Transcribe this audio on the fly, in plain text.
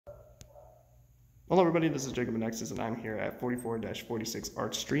Hello everybody, this is Jacob at Nexus and I'm here at 44-46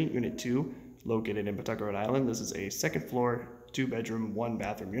 Arch Street, Unit 2, located in Pawtucket, Rhode Island. This is a second floor, 2-bedroom,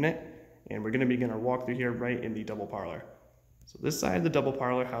 1-bathroom unit, and we're going to begin our walkthrough here right in the double parlor. So this side of the double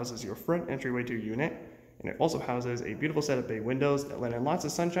parlor houses your front entryway to your unit, and it also houses a beautiful set of bay windows that let in lots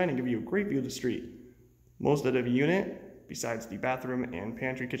of sunshine and give you a great view of the street. Most of the unit, besides the bathroom and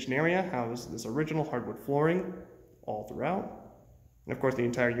pantry kitchen area, house this original hardwood flooring all throughout. And of course, the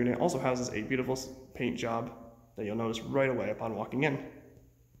entire unit also houses a beautiful paint job that you'll notice right away upon walking in.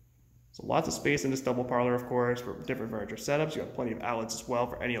 So lots of space in this double parlor, of course, for different furniture setups. You have plenty of outlets as well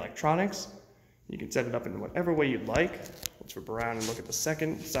for any electronics. You can set it up in whatever way you'd like. Let's flip around and look at the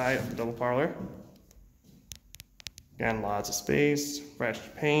second side of the double parlor. Again, lots of space, fresh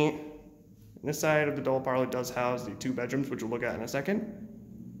paint. And this side of the double parlor does house the 2 bedrooms, which we'll look at in a second.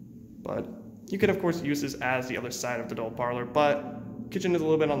 But you could, of course, use this as the other side of the double parlor, but kitchen is a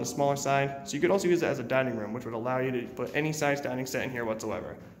little bit on the smaller side, so you could also use it as a dining room, which would allow you to put any size dining set in here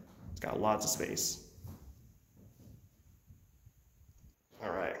whatsoever. It's got lots of space.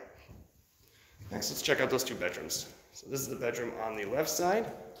 All right. Next, let's check out those 2 bedrooms. So this is the bedroom on the left side.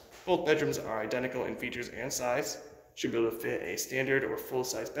 Both bedrooms are identical in features and size. Should be able to fit a standard or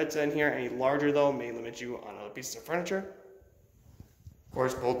full-size bed set in here. Any larger, though, may limit you on other pieces of furniture. Of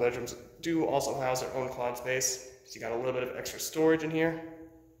course, both bedrooms do also house their own closet space. So you got a little bit of extra storage in here.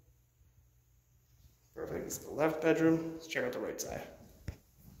 Perfect. This is the left bedroom. Let's check out the right side.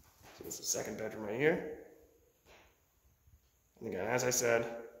 So this is the second bedroom right here. And again, as I said,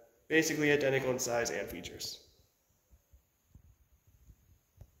 basically identical in size and features.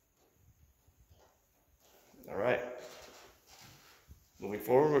 All right. Moving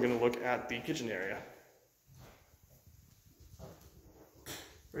forward, we're going to look at the kitchen area.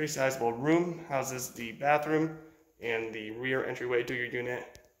 Pretty sizable room, houses the bathroom and the rear entryway to your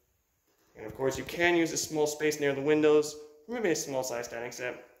unit. And of course, you can use a small space near the windows, or maybe a small size dining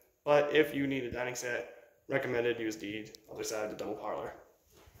set. But if you need a dining set, recommended use the other side of the double parlor.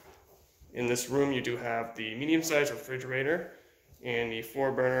 In this room, you do have the medium-sized refrigerator and the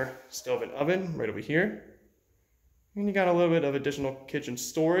 4-burner stove and oven right over here. And you got a little bit of additional kitchen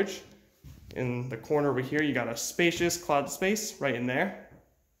storage. In the corner over here, you got a spacious closet space right in there.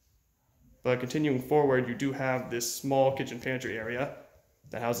 But continuing forward, you do have this small kitchen pantry area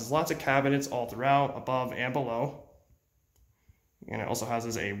that houses lots of cabinets all throughout, above and below. And it also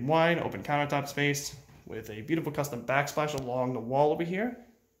houses a wide open countertop space with a beautiful custom backsplash along the wall over here.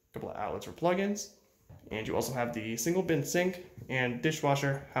 A couple of outlets for plugins. And you also have the single bin sink and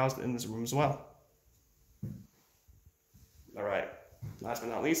dishwasher housed in this room as well. All right, last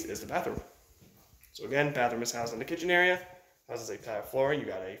but not least is the bathroom. So again, bathroom is housed in the kitchen area. Houses a tile floor. You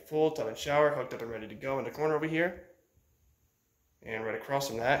got a full tub and shower hooked up and ready to go in the corner over here. And right across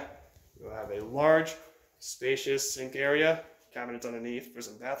from that, you'll have a large, spacious sink area, cabinets underneath for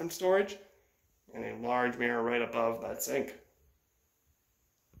some bathroom storage, and a large mirror right above that sink.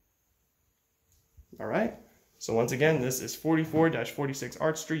 All right, so once again, this is 44-46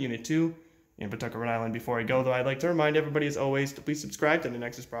 Arch Street, Unit 2 in Pawtucket, Rhode Island. Before I go, though, I'd like to remind everybody, as always, to please subscribe to the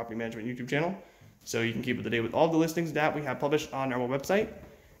Nexus Property Management YouTube channel, so you can keep up to date with all the listings that we have published on our website.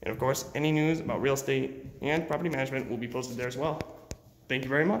 And of course, any news about real estate and property management will be posted there as well. Thank you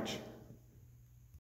very much.